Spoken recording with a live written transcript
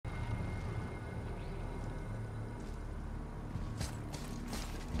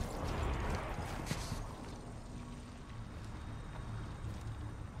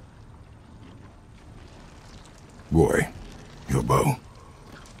Boy, your bow.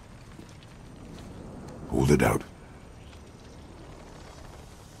 Hold it out.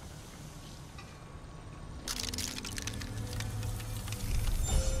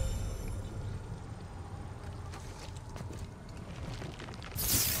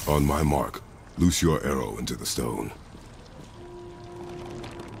 On my mark, loose your arrow into the stone.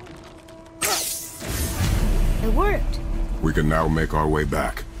 It worked. We can now make our way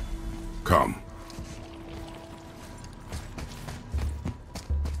back. Come.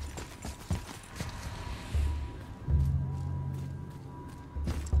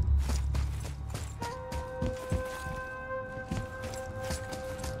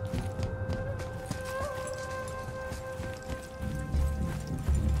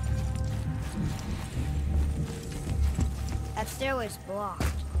 That stairway's blocked.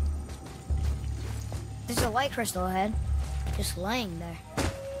 There's a light crystal ahead, just laying there.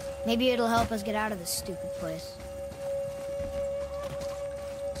 Maybe it'll help us get out of this stupid place.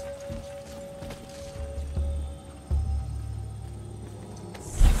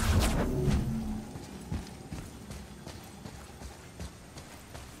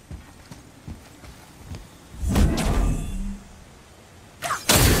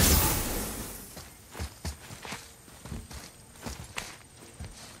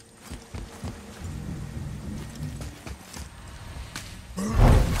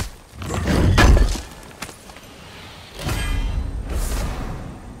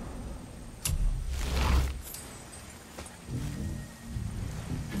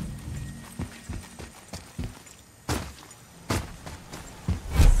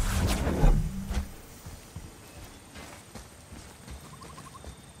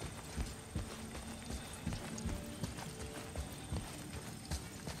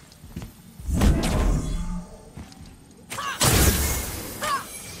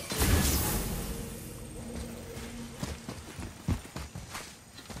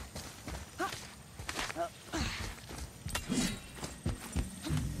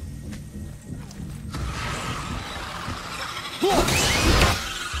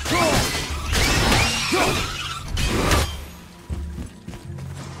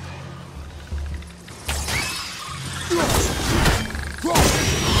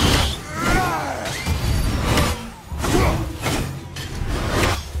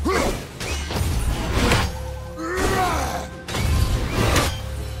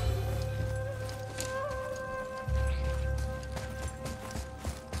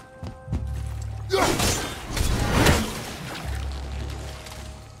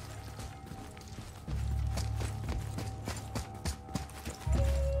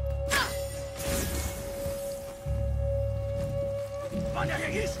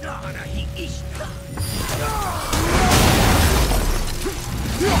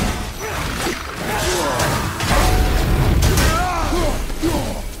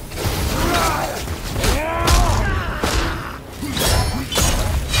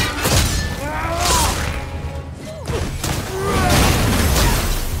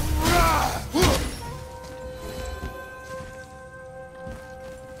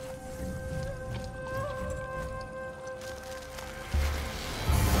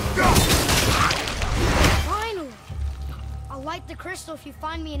 Crystal if you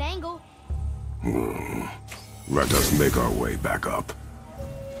find me an angle. Let us make our way back up.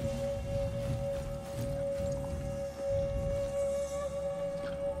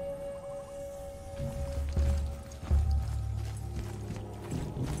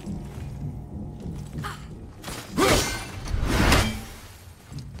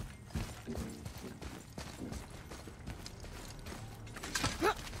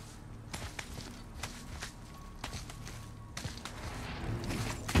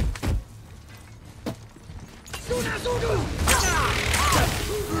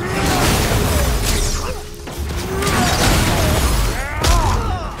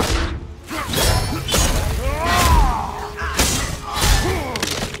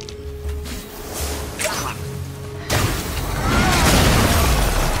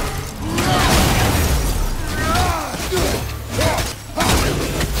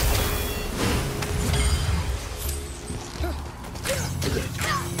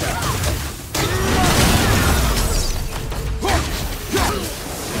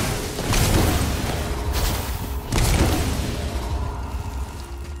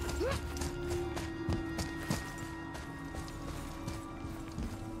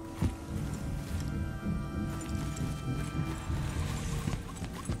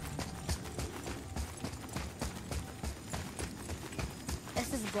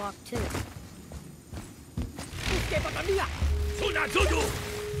 This is blocked too.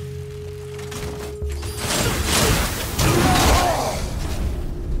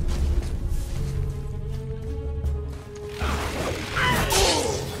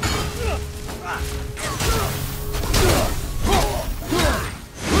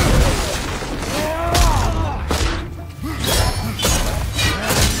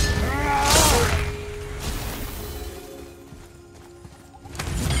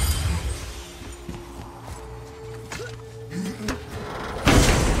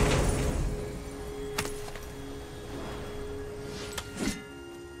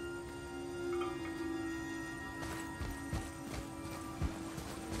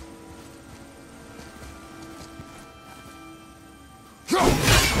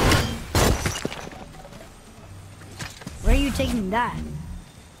 taking that?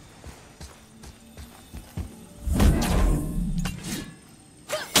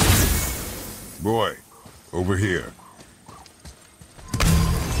 Boy, over here.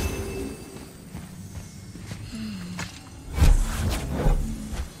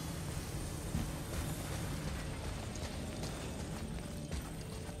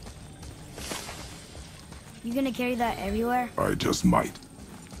 You gonna carry that everywhere? I just might.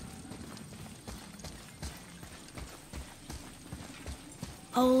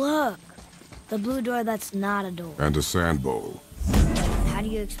 Oh, look! The blue door that's not a door. And a sand bowl. How do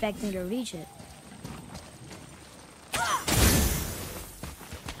you expect me to reach it?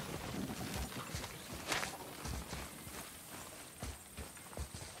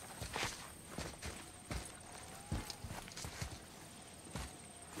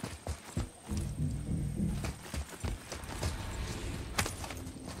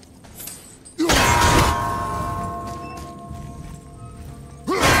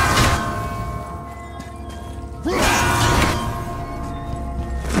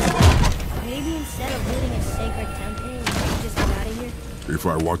 If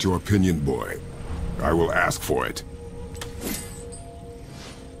I want your opinion, boy, I will ask for it.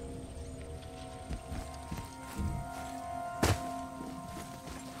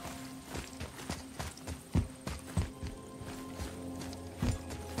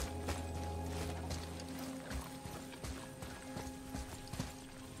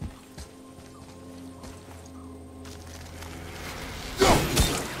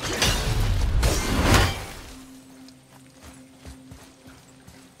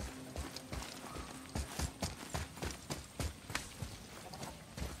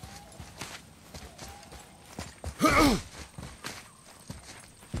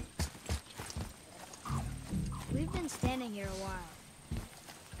 We've been standing here a while.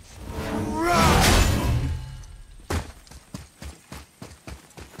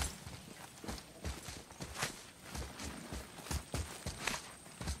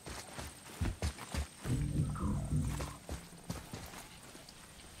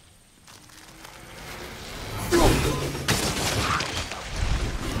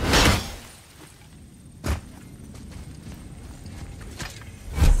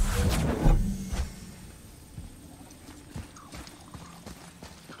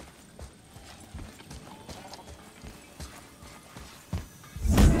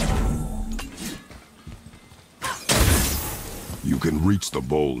 You can reach the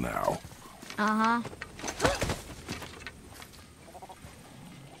bowl now. Uh-huh.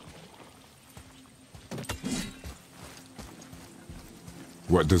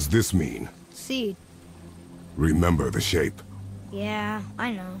 What does this mean? Seed. Remember the shape. Yeah,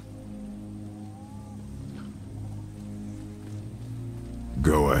 I know.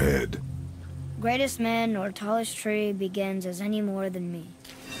 Go ahead. Greatest man or tallest tree begins as any more than me.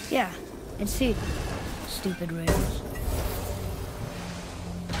 Yeah, it's seed. Stupid rails.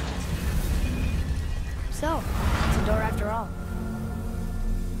 So, it's a door after all.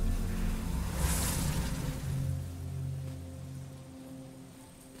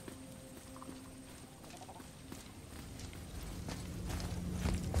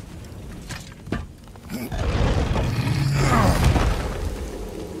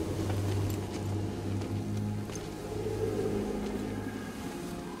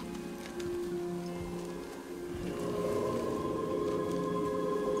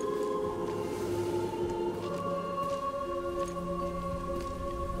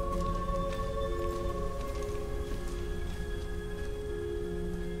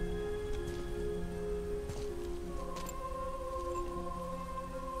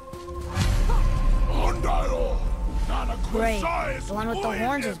 Great. The one with the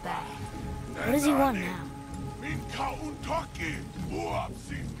horns is back. What does he want now?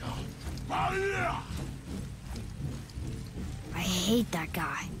 I hate that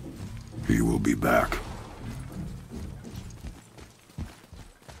guy. He will be back.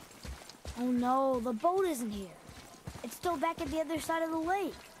 Oh no, the boat isn't here. It's still back at the other side of the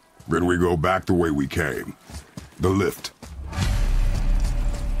lake. Then we go back the way we came. The lift.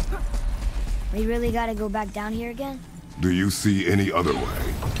 We really gotta go back down here again? Do you see any other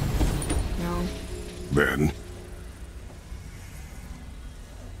way? No. Then...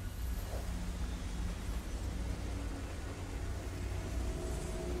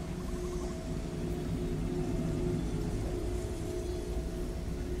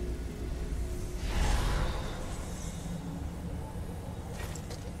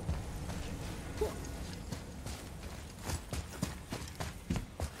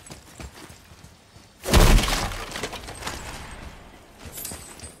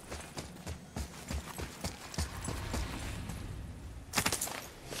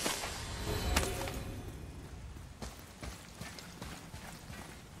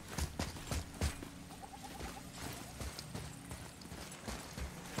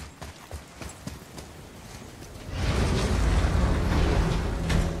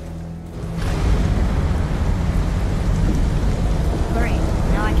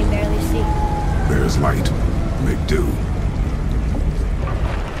 do.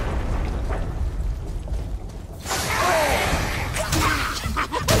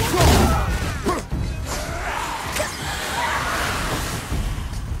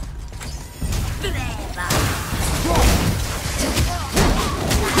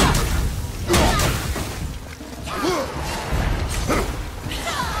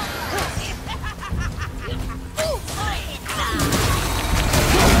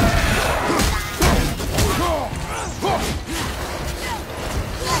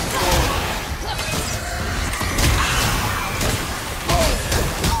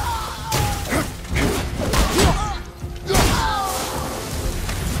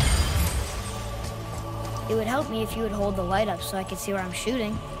 It would help me if you would hold the light up so I could see where I'm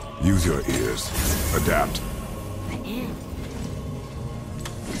shooting. Use your ears. Adapt. I am.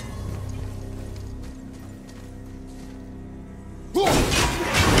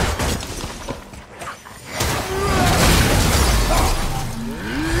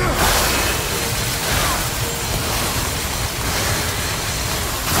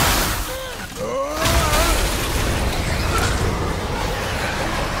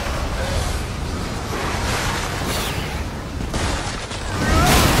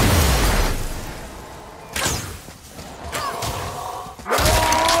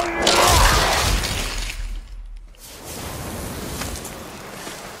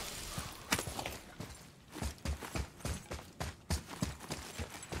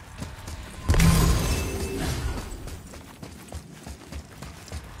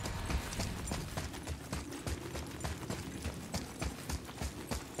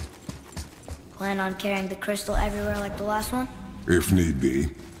 Plan on carrying the crystal everywhere like the last one? If need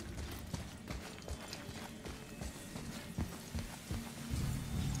be.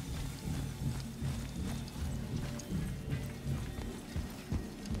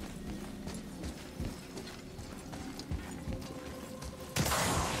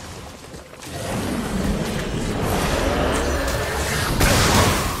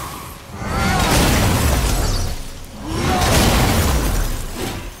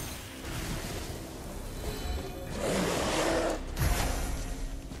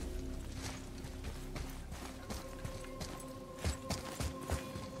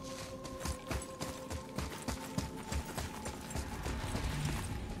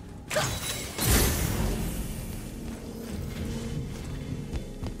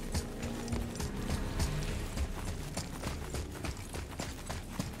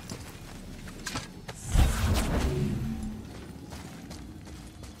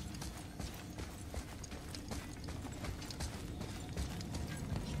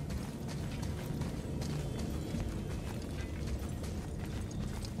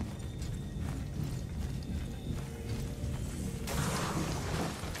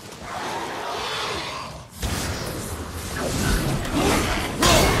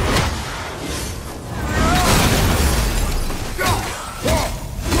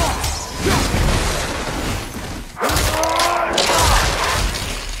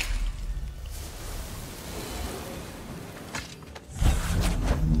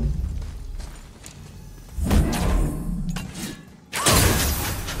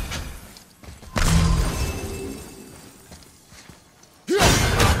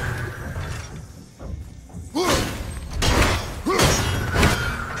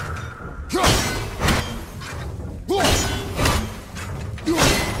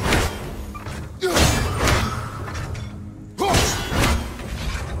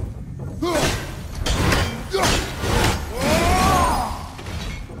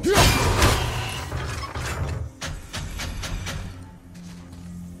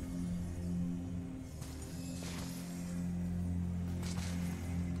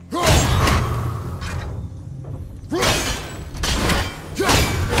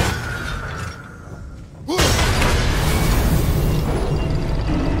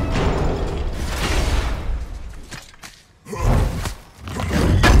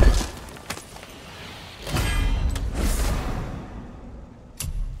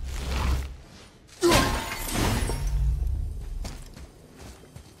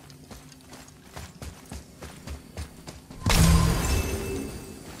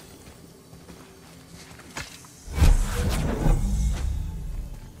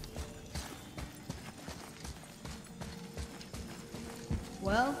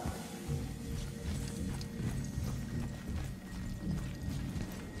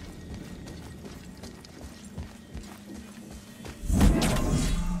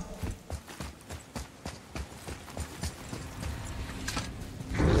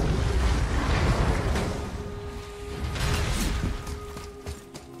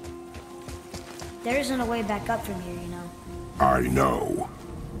 There isn't a way back up from here, you know. I know.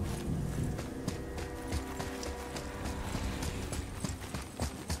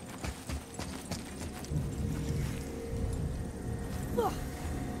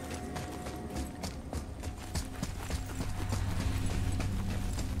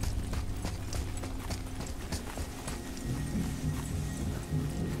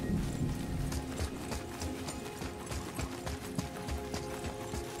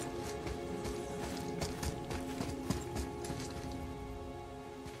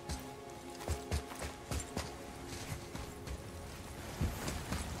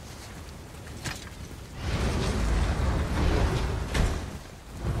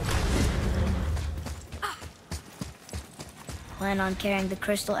 Plan on carrying the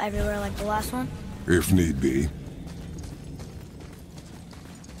crystal everywhere like the last one? If need be.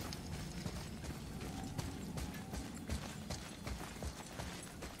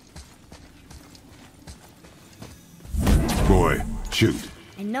 Boy, shoot.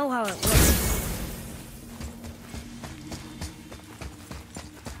 I know how it works.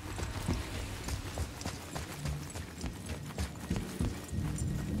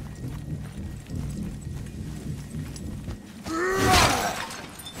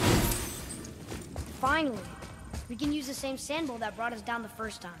 Finally, we can use the same sand bowl that brought us down the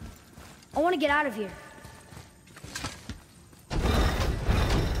first time. I want to get out of here.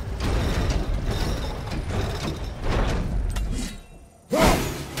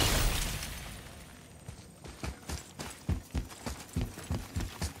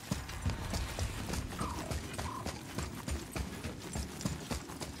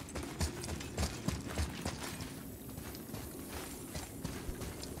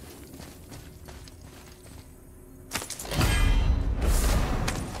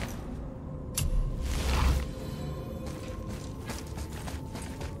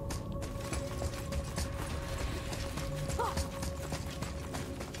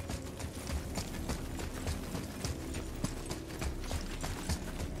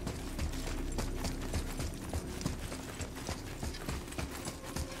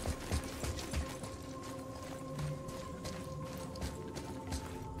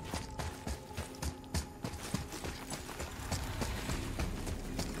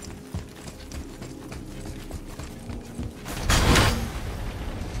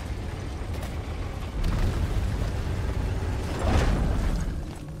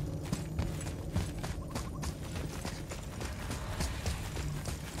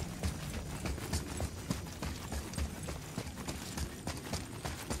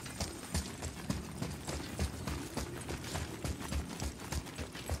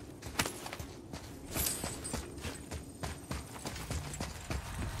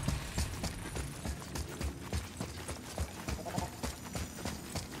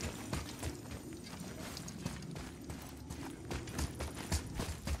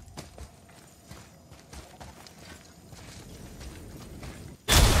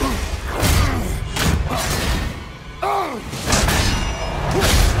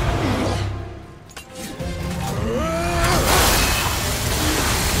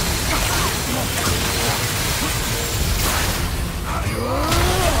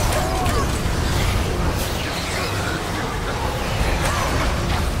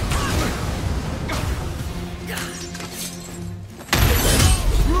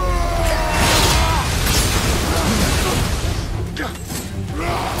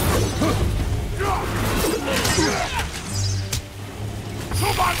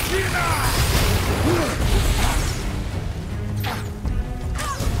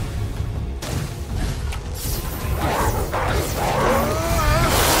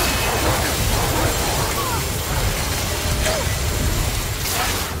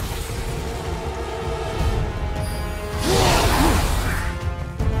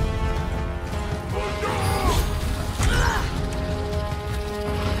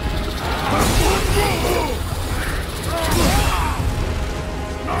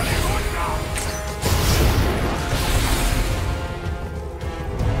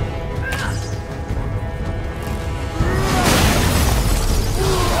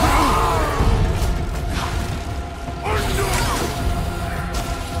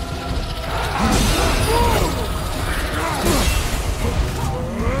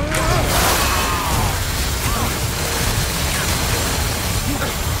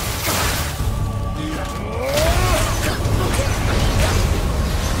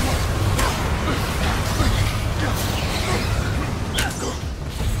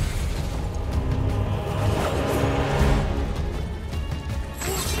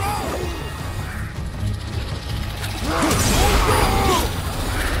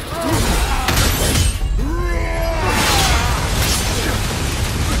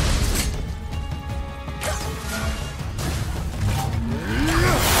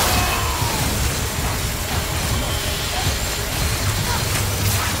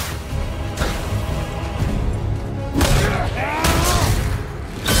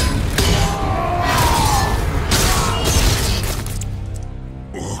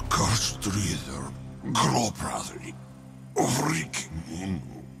 Strider, gråprater, vriking,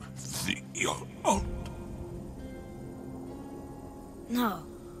 No,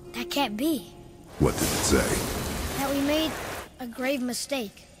 that can't be. What did it say? That we made a grave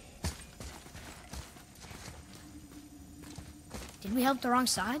mistake. Did we help the wrong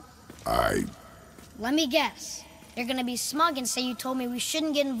side? Let me guess. You're gonna be smug and say you told me we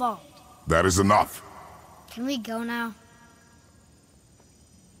shouldn't get involved. That is enough. Can we go now?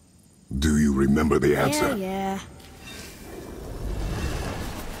 Do you remember the answer? Yeah.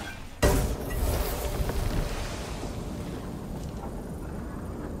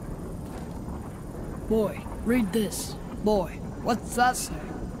 Boy, read this. Boy, what's that say?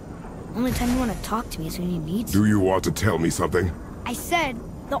 Only time you want to talk to me is when you need Do you want to tell me something? I said,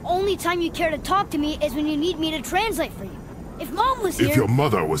 the only time you care to talk to me is when you need me to translate for you. If Mom was here... If your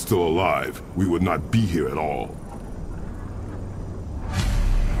mother was still alive, we would not be here at all.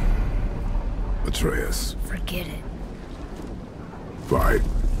 Atreus. Forget it. Fine.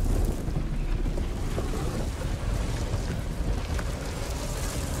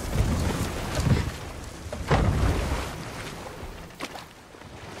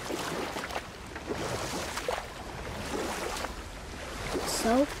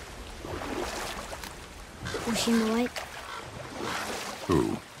 So? Was she in the light?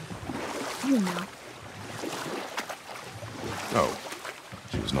 Who? You know. Oh,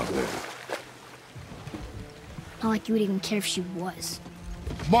 she was not there. Not like you would even care if she was.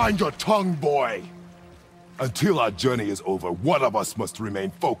 Mind your tongue, boy! Until our journey is over, one of us must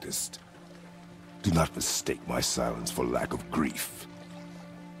remain focused. Do not mistake my silence for lack of grief.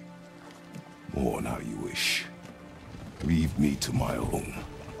 Mourn how you wish. Leave me to my own.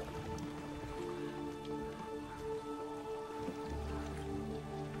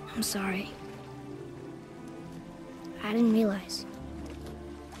 I'm sorry. I didn't realize.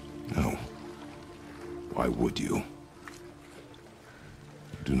 No. Why would you? You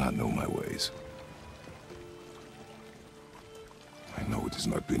do not know my ways. I know it has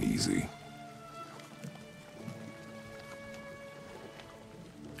not been easy.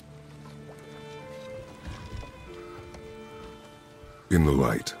 In the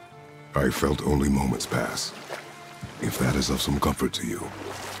light, I felt only moments pass. If that is of some comfort to you.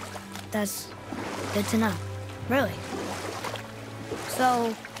 That's good to know. Really.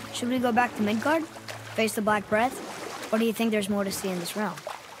 So, should we go back to Midgard? Face the Black Breath? Or do you think there's more to see in this realm?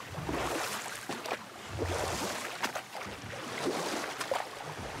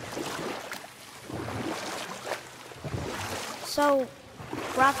 So,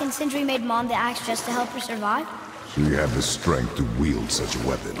 Rock and Sindri made Mom the axe just to help her survive? She had the strength to wield such a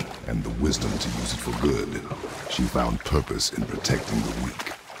weapon, and the wisdom to use it for good. She found purpose in protecting the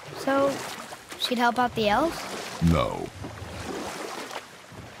weak. So, she'd help out the elves? No.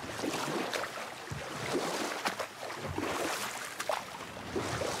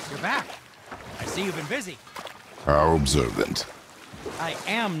 You're back. I see you've been busy. How observant. I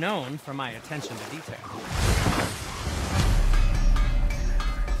am known for my attention to detail.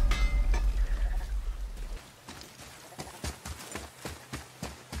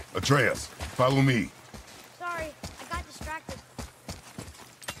 Atreus, follow me. Sorry, I got distracted.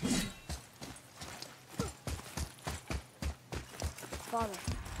 Father,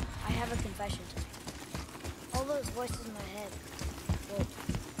 I have a confession to make. All those voices in my head, well,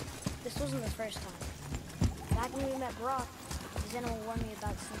 this wasn't the first time. Back when we met Brock, Zena warned me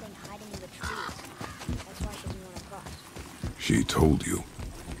about something hiding in the trees. That's why she didn't want to cross. She told you.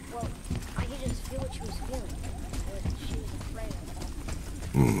 Well, I could just feel what she was feeling. But she was afraid of it.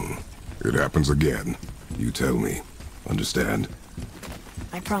 It happens again. You tell me. Understand?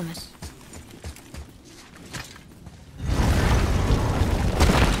 I promise.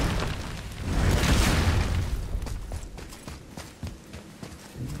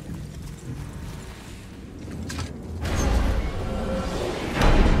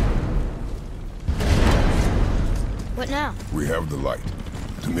 What now? We have the light.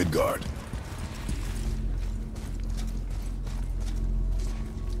 To Midgard.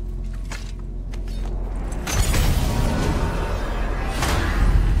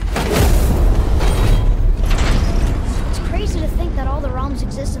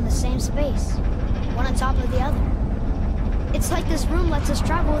 Exist in the same space, one on top of the other. It's like this room lets us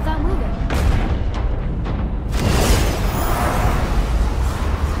travel without moving.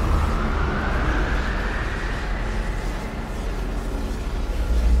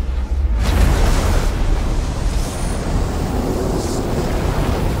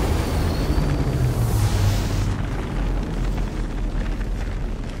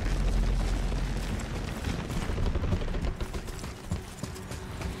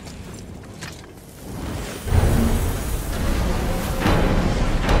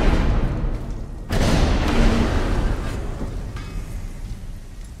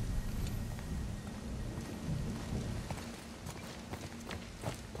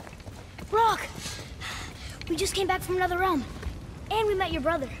 Fuck! We just came back from another realm. And we met your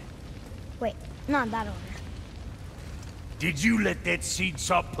brother. Wait, not in that order. Did you let that seed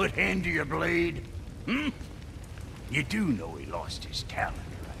sop put hand to your blade? Hmm? You do know he lost his talent,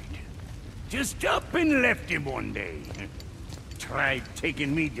 right? Just up and left him one day. Tried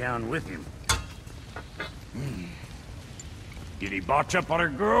taking me down with him. Did he botch up on her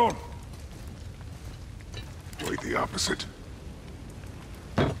girl? Quite the opposite.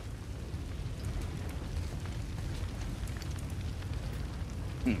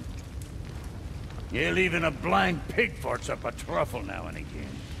 Yeah, leaving a blind pig farts up a truffle now and again.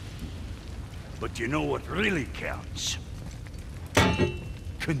 But you know what really counts?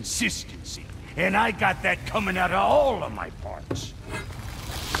 Consistency. And I got that coming out of all of my parts.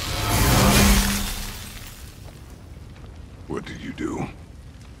 What did you do?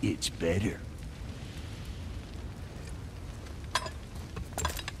 It's better.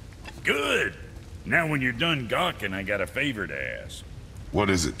 Good! Now when you're done gawking, I got a favor to ask. What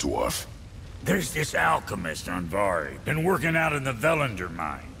is it, dwarf? There's this alchemist on Vari, been working out in the Velander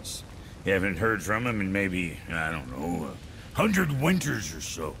mines. You haven't heard from him in maybe, I don't know, 100 winters or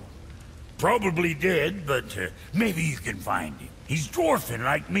so. Probably dead, but maybe you can find him. He's dwarfing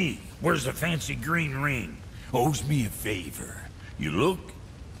like me, wears a fancy green ring, owes me a favor. You look?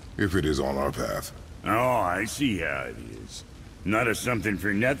 If it is on our path. Oh, I see how it is. Not a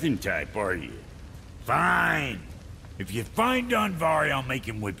something-for-nothing type, are you? Fine. If you find Donvari, I'll make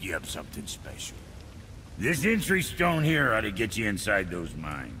him whip you up something special. This entry stone here ought to get you inside those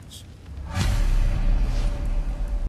mines.